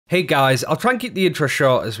Hey guys, I'll try and keep the intro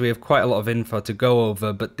short as we have quite a lot of info to go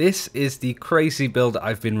over, but this is the crazy build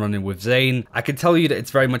I've been running with Zane. I can tell you that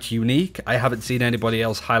it's very much unique. I haven't seen anybody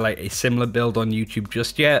else highlight a similar build on YouTube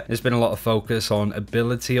just yet. There's been a lot of focus on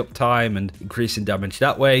ability uptime and increasing damage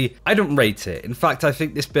that way. I don't rate it. In fact, I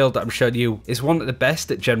think this build that I'm showing you is one of the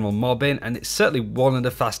best at general mobbing, and it's certainly one of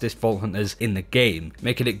the fastest vault hunters in the game,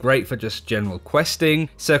 making it great for just general questing,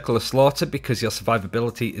 circle of slaughter because your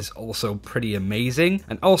survivability is also pretty amazing,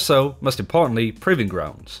 and also, most importantly, proving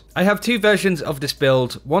grounds. I have two versions of this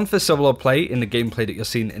build, one for solo play in the gameplay that you're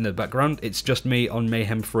seeing in the background. It's just me on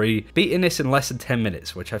Mayhem 3, beating this in less than 10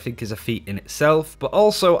 minutes, which I think is a feat in itself. But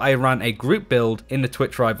also I ran a group build in the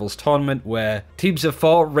Twitch Rivals tournament where teams of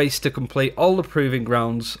 4 raced to complete all the proving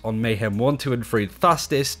grounds on Mayhem 1, 2 and 3 the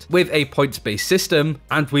fastest with a points-based system,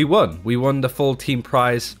 and we won. We won the full team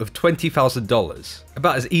prize of $20,000.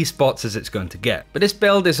 About as esports as it's going to get. But this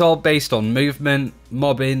build is all based on movement,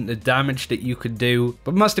 mobbing, the damage that you could do,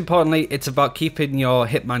 but most importantly it's about keeping your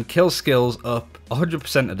Hitman kill skills up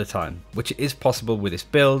 100% of the time, which is possible with this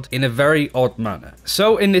build in a very odd manner.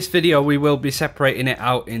 So in this video we will be separating it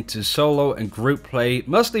out into solo and group play,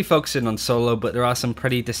 mostly focusing on solo, but there are some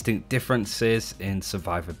pretty distinct differences in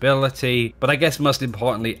survivability, but I guess most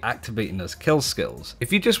importantly activating those kill skills.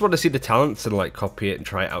 If you just want to see the talents and like copy it and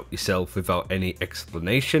try it out yourself without any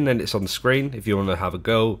explanation, then it's on the screen if you want to have a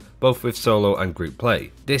go, both with solo and group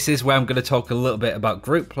play. This is where I'm going to talk a little bit about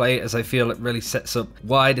group play, as I feel it really sets up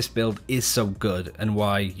why this build is so good and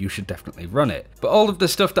why you should definitely run it. But all of the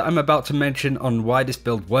stuff that I'm about to mention on why this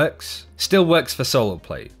build works still works for solo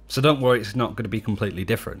play, so don't worry, it's not going to be completely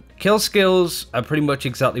different. Kill skills are pretty much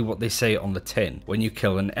exactly what they say on the tin. When you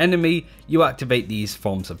kill an enemy, you activate these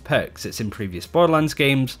forms of perks. It's in previous Borderlands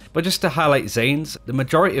games, but just to highlight Zane's, the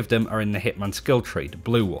majority of them are in the Hitman skill tree, the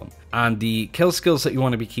blue one. And the kill skills that you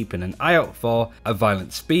want to be keeping an eye out for are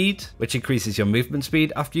Violent Speed, which increases your movement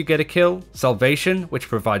speed after you get a kill, Salvation, which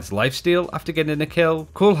provides lifesteal after getting a kill,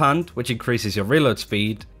 Cool Hand, which increases your reload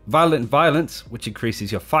speed, Violent Violence, which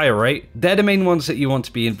increases your fire rate. They're the main ones that you want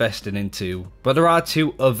to be investing into, but there are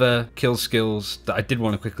two other kill skills that I did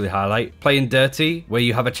want to quickly highlight. Playing Dirty, where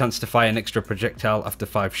you have a chance to fire an extra projectile after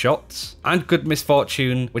 5 shots, and Good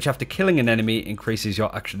Misfortune, which after killing an enemy increases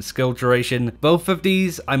your action skill duration. Both of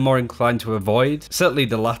these I'm more inclined to avoid, certainly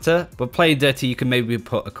the latter, but Playing Dirty you can maybe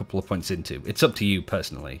put a couple of points into. It's up to you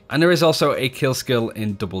personally. And there is also a kill skill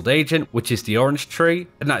in Doubled Agent, which is the orange tree,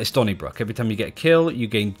 and that is Donnybrook. Every time you get a kill, you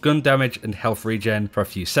gain gun damage and health regen for a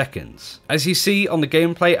few seconds. As you see on the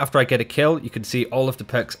gameplay, after I get a kill, you can see all of the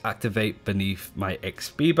perks activate beneath my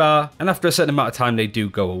XP bar, and after a certain amount of time they do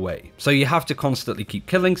go away. So you have to constantly keep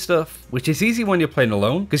killing stuff, which is easy when you're playing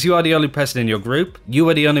alone, because you are the only person in your group, you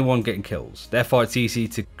are the only one getting kills. Therefore it's easy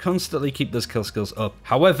to constantly keep those kill skills up.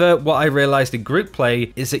 However, what I realized in group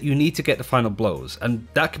play is that you need to get the final blows, and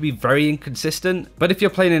that can be very inconsistent, but if you're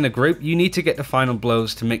playing in a group, you need to get the final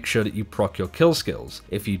blows to make sure that you proc your kill skills.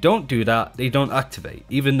 If you don't do that, they don't activate.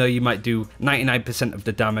 Even though you might do 99% of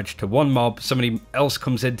the damage to one mob, somebody else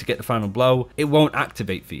comes in to get the final blow, it won't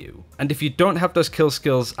activate for you. And if you don't have those kill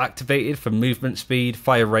skills activated for movement speed,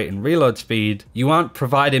 fire rate and reload speed, you aren't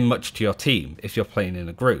providing much to your team if you're playing in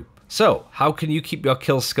a group. So, how can you keep your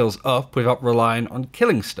kill skills up without relying on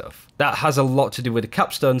killing stuff? That has a lot to do with the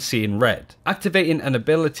capstone seeing red. Activating an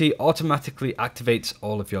ability automatically activates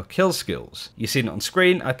all of your kill skills. You've seen it on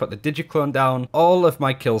screen, I put the digiclone down, all of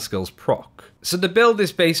my kill skills proc. So the build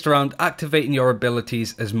is based around activating your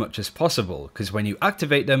abilities as much as possible, because when you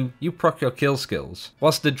activate them, you proc your kill skills.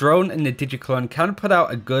 Whilst the drone and the digiclone can put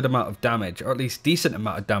out a good amount of damage, or at least decent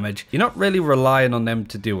amount of damage, you're not really relying on them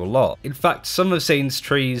to do a lot. In fact, some of Zane's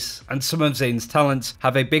trees and some of Zane's talents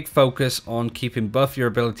have a big focus on keeping both your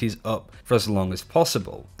abilities up for as long as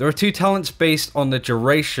possible. There are two talents based on the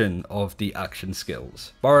duration of the action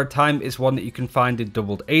skills. Borrowed Time is one that you can find in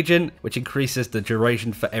Doubled Agent, which increases the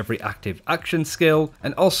duration for every active action skill,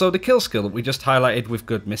 and also the kill skill that we just highlighted with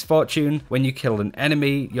Good Misfortune. When you kill an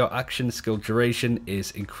enemy, your action skill duration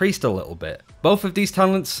is increased a little bit. Both of these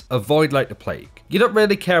talents avoid like the plague. You don't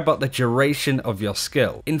really care about the duration of your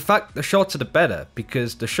skill. In fact, the shorter the better,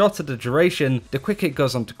 because the shorter the duration, the quicker it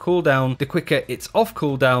goes on to cooldown, the quicker it's off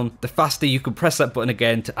cooldown, the faster you can press that button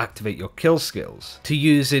again to activate your kill skills, to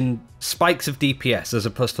use in spikes of DPS as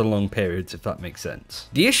opposed to long periods, if that makes sense.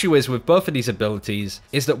 The issue is with both of these abilities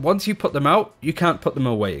is that once you put them out, you can't put them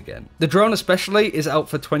away again. The drone especially is out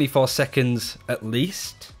for 24 seconds at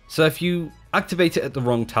least. So if you activate it at the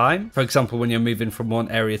wrong time, for example when you're moving from one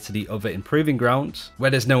area to the other in Proving Grounds,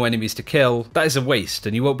 where there's no enemies to kill, that is a waste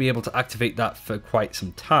and you won't be able to activate that for quite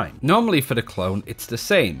some time. Normally for the clone it's the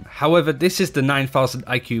same, however this is the 9000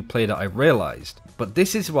 IQ play that I realized. But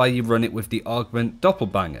this is why you run it with the augment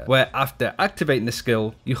doppelbanger, where after activating the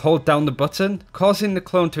skill, you hold down the button, causing the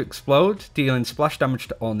clone to explode, dealing splash damage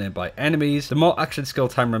to all nearby enemies. The more action skill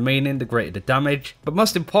time remaining, the greater the damage. But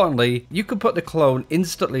most importantly, you can put the clone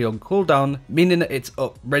instantly on cooldown, meaning that it's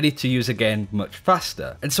up, ready to use again much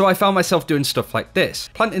faster. And so I found myself doing stuff like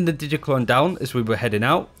this, planting the digiclone down as we were heading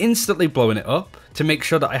out, instantly blowing it up, to make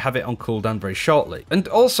sure that I have it on cooldown very shortly. And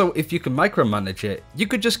also, if you can micromanage it, you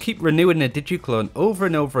could just keep renewing the digiclone over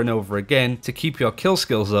and over and over again to keep your kill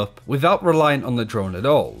skills up without relying on the drone at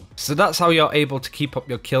all. So that's how you're able to keep up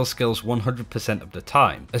your kill skills 100% of the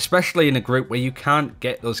time, especially in a group where you can't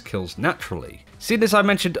get those kills naturally. Seeing as I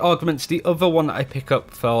mentioned augments, the other one that I pick up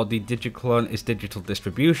for the digiclone is digital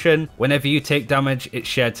distribution. Whenever you take damage, it's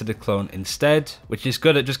shared to the clone instead, which is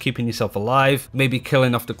good at just keeping yourself alive, maybe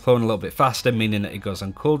killing off the clone a little bit faster, meaning that it goes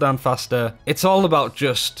on cooldown faster. It's all about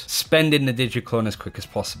just spending the digiclone as quick as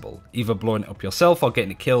possible, either blowing it up yourself or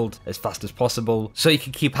getting it killed as fast as possible, so you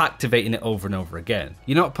can keep activating it over and over again.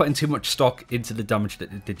 You're not putting too much stock into the damage that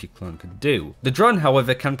the digiclone can do. The drone,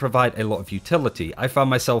 however, can provide a lot of utility. I found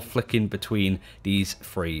myself flicking between these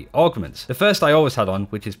three augments. The first I always had on,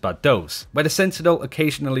 which is Bad Dose, where the Sentinel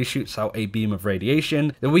occasionally shoots out a beam of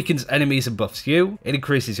radiation that weakens enemies and buffs you. It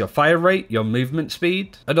increases your fire rate, your movement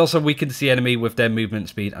speed, and also weakens the enemy with their movement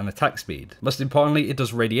speed and attack speed. Most importantly, it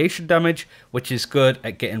does radiation damage, which is good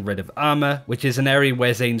at getting rid of armor, which is an area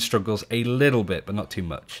where Zane struggles a little bit, but not too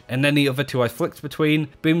much. And then the other two I flicked between,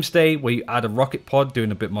 Boomstay, where you add a rocket pod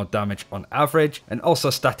doing a bit more damage on average, and also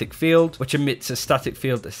Static Field, which emits a static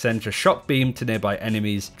field that sends a shock beam to nearby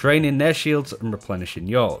enemies, draining their shields and replenishing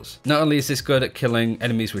yours. Not only is this good at killing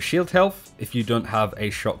enemies with shield health if you don't have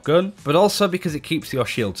a shotgun, but also because it keeps your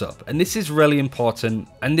shields up. And this is really important,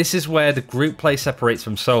 and this is where the group play separates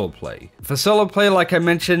from solo play. For solo play, like I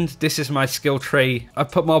mentioned, this is my skill tree. I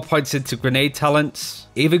put more points into grenade talents,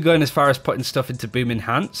 even going as far as putting stuff into boom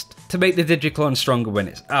enhanced to make the digiclone stronger when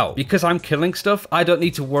it's out. Because I'm killing stuff, I don't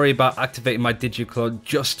need to worry about activating my digiclone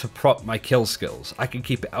just to prop my kill skills. I can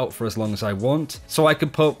keep it out for as long as I want, so I can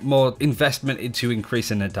put more investment into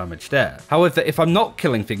increasing the damage there. However, if I'm not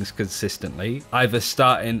killing things consistently, either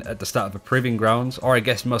starting at the start of a Proving Grounds, or I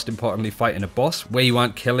guess most importantly fighting a boss where you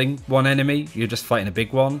aren't killing one enemy, you're just fighting a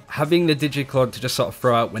big one, having the digiclone to just sort of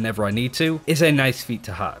throw out whenever I need to is a nice feat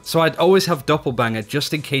to have. So I'd always have Doppelbanger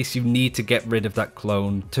just in case you need to get rid of that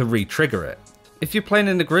clone to re-trigger it. If you're playing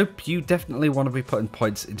in a group, you definitely want to be putting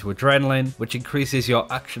points into Adrenaline, which increases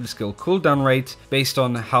your action skill cooldown rate based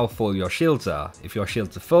on how full your shields are. If your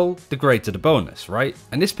shields are full, the greater the bonus, right?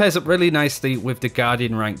 And this pairs up really nicely with the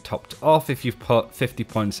Guardian rank topped off if you've put 50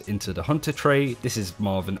 points into the Hunter trait. This is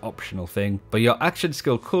more of an optional thing, but your action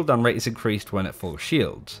skill cooldown rate is increased when at full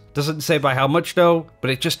shields. Doesn't say by how much though, but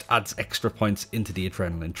it just adds extra points into the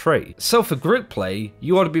Adrenaline trait. So for group play,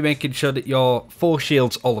 you want to be making sure that you're full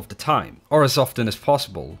shields all of the time, or as often as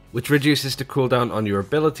possible, which reduces the cooldown on your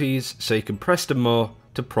abilities so you can press them more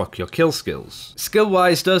to proc your kill skills. Skill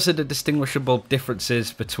wise, those are the distinguishable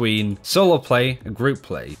differences between solo play and group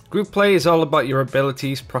play. Group play is all about your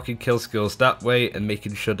abilities, proccing kill skills that way and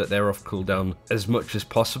making sure that they're off cooldown as much as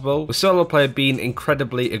possible, with solo player being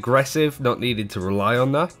incredibly aggressive, not needing to rely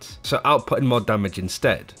on that, so outputting more damage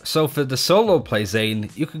instead. So for the solo play Zane,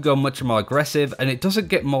 you can go much more aggressive, and it doesn't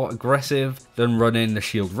get more aggressive than running the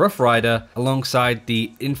Shield Rough Rider alongside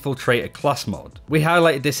the Infiltrator class mod. We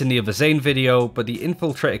highlighted this in the other Zane video, but the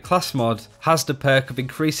Infiltrator class mod has the perk of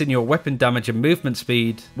increasing your weapon damage and movement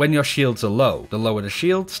speed when your shields are low. The lower the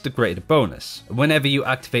shields, the greater the bonus. Whenever you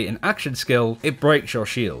activate an action skill, it breaks your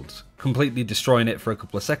shields, completely destroying it for a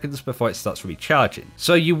couple of seconds before it starts recharging.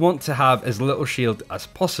 So you want to have as little shield as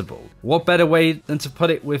possible. What better way than to put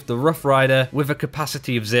it with the Rough Rider with a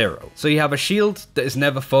capacity of 0. So you have a shield that is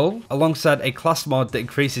never full, alongside a class mod that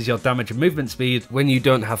increases your damage and movement speed when you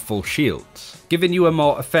don't have full shields, giving you a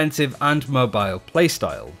more offensive and mobile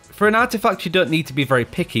playstyle. For an artifact, you don't need to be very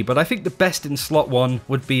picky, but I think the best in slot 1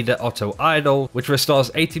 would be the Auto Idol, which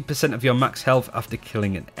restores 80% of your max health after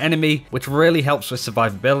killing an enemy, which really helps with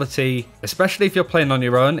survivability, especially if you're playing on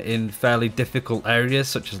your own in fairly difficult areas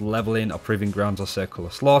such as leveling or Proving Grounds or Circle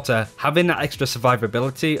of Slaughter. Having that extra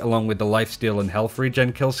survivability along with the lifesteal and health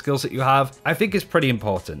regen kill skills that you have, I think is pretty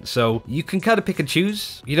important. So you can kind of pick and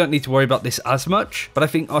choose. You don't need to worry about this as much, but I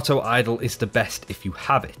think Auto Idol is the best if you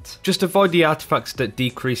have it. Just avoid the artifacts that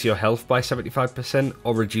decrease your your health by 75%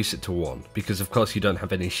 or reduce it to 1, because of course you don't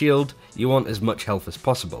have any shield, you want as much health as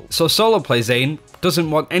possible. So solo play Zane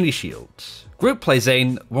doesn't want any shields. Group play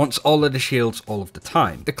Zane wants all of the shields all of the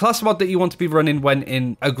time. The class mod that you want to be running when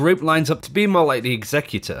in a group lines up to be more like the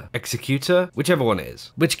Executor, whichever one it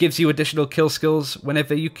is, which gives you additional kill skills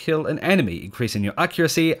whenever you kill an enemy, increasing your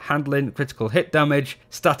accuracy, handling, critical hit damage,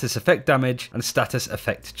 status effect damage, and status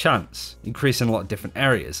effect chance, increasing a lot of different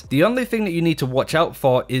areas. The only thing that you need to watch out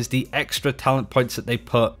for is the extra talent points that they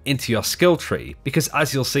put into your skill tree, because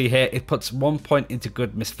as you'll see here, it puts 1 point into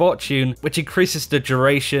good misfortune, which increases the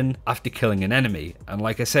duration after killing an enemy. And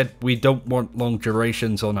like I said, we don't want long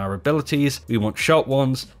durations on our abilities, we want short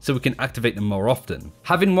ones so we can activate them more often.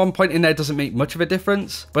 Having 1 point in there doesn't make much of a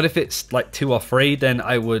difference, but if it's like 2 or 3, then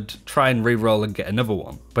I would try and reroll and get another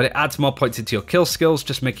one. But it adds more points into your kill skills,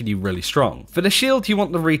 just making you really strong. For the shield, you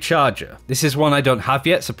want the recharger. This is one I don't have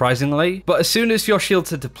yet, surprisingly, but as soon as your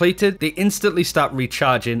shields are depleted, they instantly start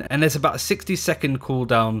recharging, and there's about a 60-second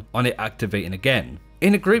cooldown on it activating again.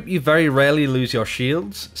 In a group, you very rarely lose your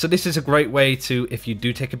shields, so this is a great way to, if you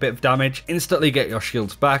do take a bit of damage, instantly get your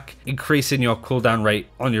shields back, increasing your cooldown rate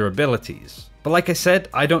on your abilities. But like I said,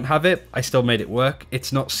 I don't have it, I still made it work.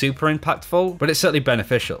 It's not super impactful, but it's certainly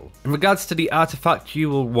beneficial. In regards to the artifact,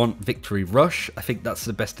 you will want Victory Rush. I think that's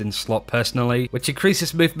the best in slot personally, which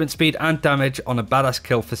increases movement speed and damage on a badass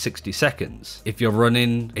kill for 60 seconds. If you're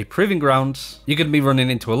running a Proving Grounds, you're going to be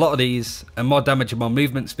running into a lot of these, and more damage and more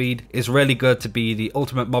movement speed is really good to be the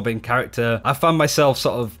ultimate mobbing character. I found myself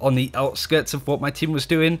sort of on the outskirts of what my team was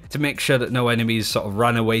doing to make sure that no enemies sort of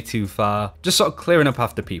ran away too far, just sort of clearing up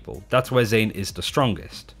after people. That's where Zane is the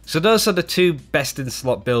strongest. So those are the two best in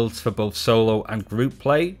slot builds for both solo and group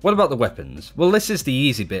play. What about the weapons? Well, this is the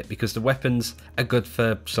easy bit because the weapons are good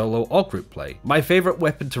for solo or group play. My favorite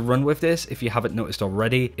weapon to run with this, if you haven't noticed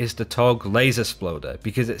already, is the Tog Laser Sploder,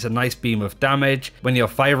 because it's a nice beam of damage. When your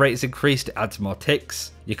fire rate is increased, it adds more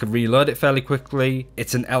ticks. You can reload it fairly quickly.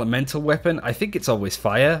 It's an elemental weapon. I think it's always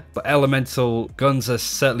fire, but elemental guns are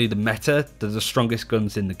certainly the meta. They're the strongest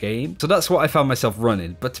guns in the game. So that's what I found myself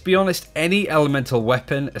running. But to be honest, any elemental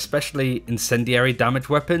weapon, especially incendiary damage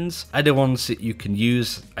weapons, are the ones that you can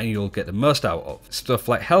use and you'll get the most out of. Stuff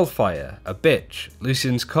like Hellfire, a bitch,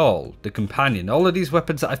 Lucian's Call, the Companion, all of these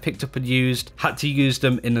weapons that I've picked up and used, had to use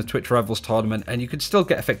them in the Twitch Rivals tournament, and you could still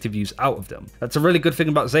get effective use out of them. That's a really good thing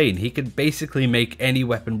about Zane. He can basically make any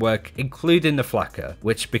weapon work, including the Flacker,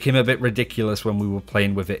 which became a bit ridiculous when we were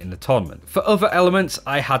playing with it in the tournament. For other elements,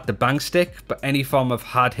 I had the Bang Stick, but any form of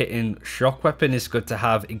hard-hitting shock weapon is good to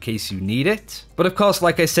have in case you need it. But of course,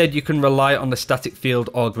 like I said, you can rely on the static field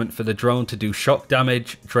augment for the drone to do shock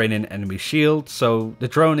damage, draining enemy shield, so the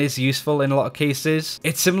drone is useful in a lot of cases.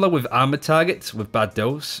 It's similar with armored targets with bad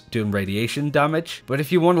dose, doing radiation damage, but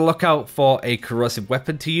if you want to look out for a corrosive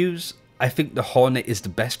weapon to use, I think the Hornet is the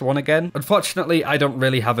best one again. Unfortunately, I don't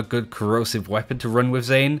really have a good corrosive weapon to run with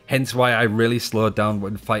Zane, hence why I really slowed down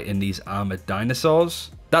when fighting these armored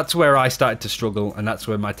dinosaurs. That's where I started to struggle, and that's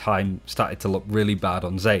where my time started to look really bad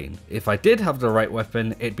on Zane. If I did have the right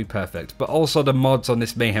weapon, it'd be perfect, but also the mods on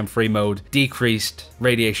this Mayhem Free mode decreased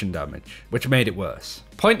radiation damage, which made it worse.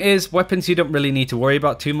 Point is, weapons you don't really need to worry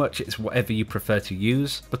about too much, it's whatever you prefer to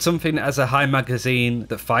use, but something that has a high magazine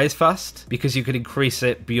that fires fast, because you could increase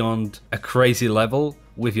it beyond a crazy level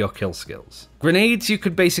with your kill skills. Grenades, you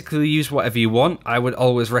could basically use whatever you want. I would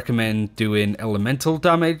always recommend doing elemental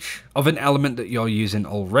damage of an element that you're using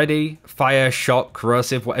already. Fire, shock,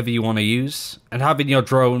 corrosive, whatever you want to use. And having your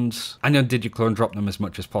drones and your digiclone drop them as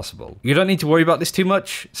much as possible. You don't need to worry about this too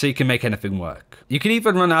much, so you can make anything work. You can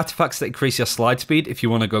even run artifacts that increase your slide speed if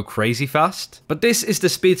you want to go crazy fast. But this is the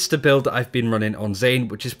speedster build that I've been running on Zane,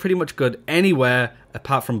 which is pretty much good anywhere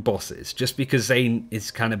apart from bosses, just because Zane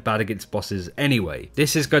is kind of bad against bosses anyway.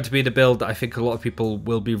 This is going to be the build that I think a lot of people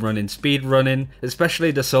will be running speed running,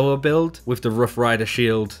 especially the solo build with the Rough Rider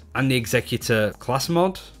shield and the Executor class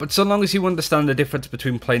mod. But so long as you understand the difference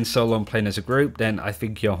between playing solo and playing as a group, then I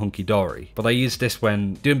think you're hunky-dory. But I use this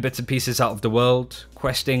when doing bits and pieces out of the world,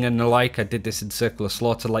 questing and the like. I did this in Circle of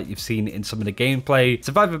Slaughter like you've seen in some of the gameplay.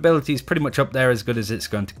 Survivability is pretty much up there, as good as it's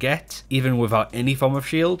going to get, even without any form of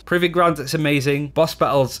shield. Proving Grounds, it's amazing. Boss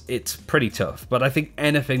battles, it's pretty tough, but I think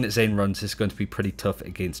anything that Zane runs is going to be pretty tough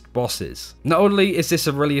against bosses. Not only is this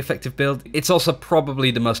a really effective build, it's also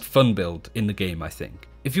probably the most fun build in the game, I think.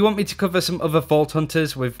 If you want me to cover some other Vault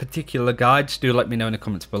Hunters with particular guides, do let me know in the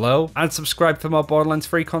comments below, and subscribe for more Borderlands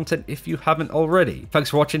free content if you haven't already.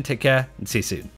 Thanks for watching, take care, and see you soon.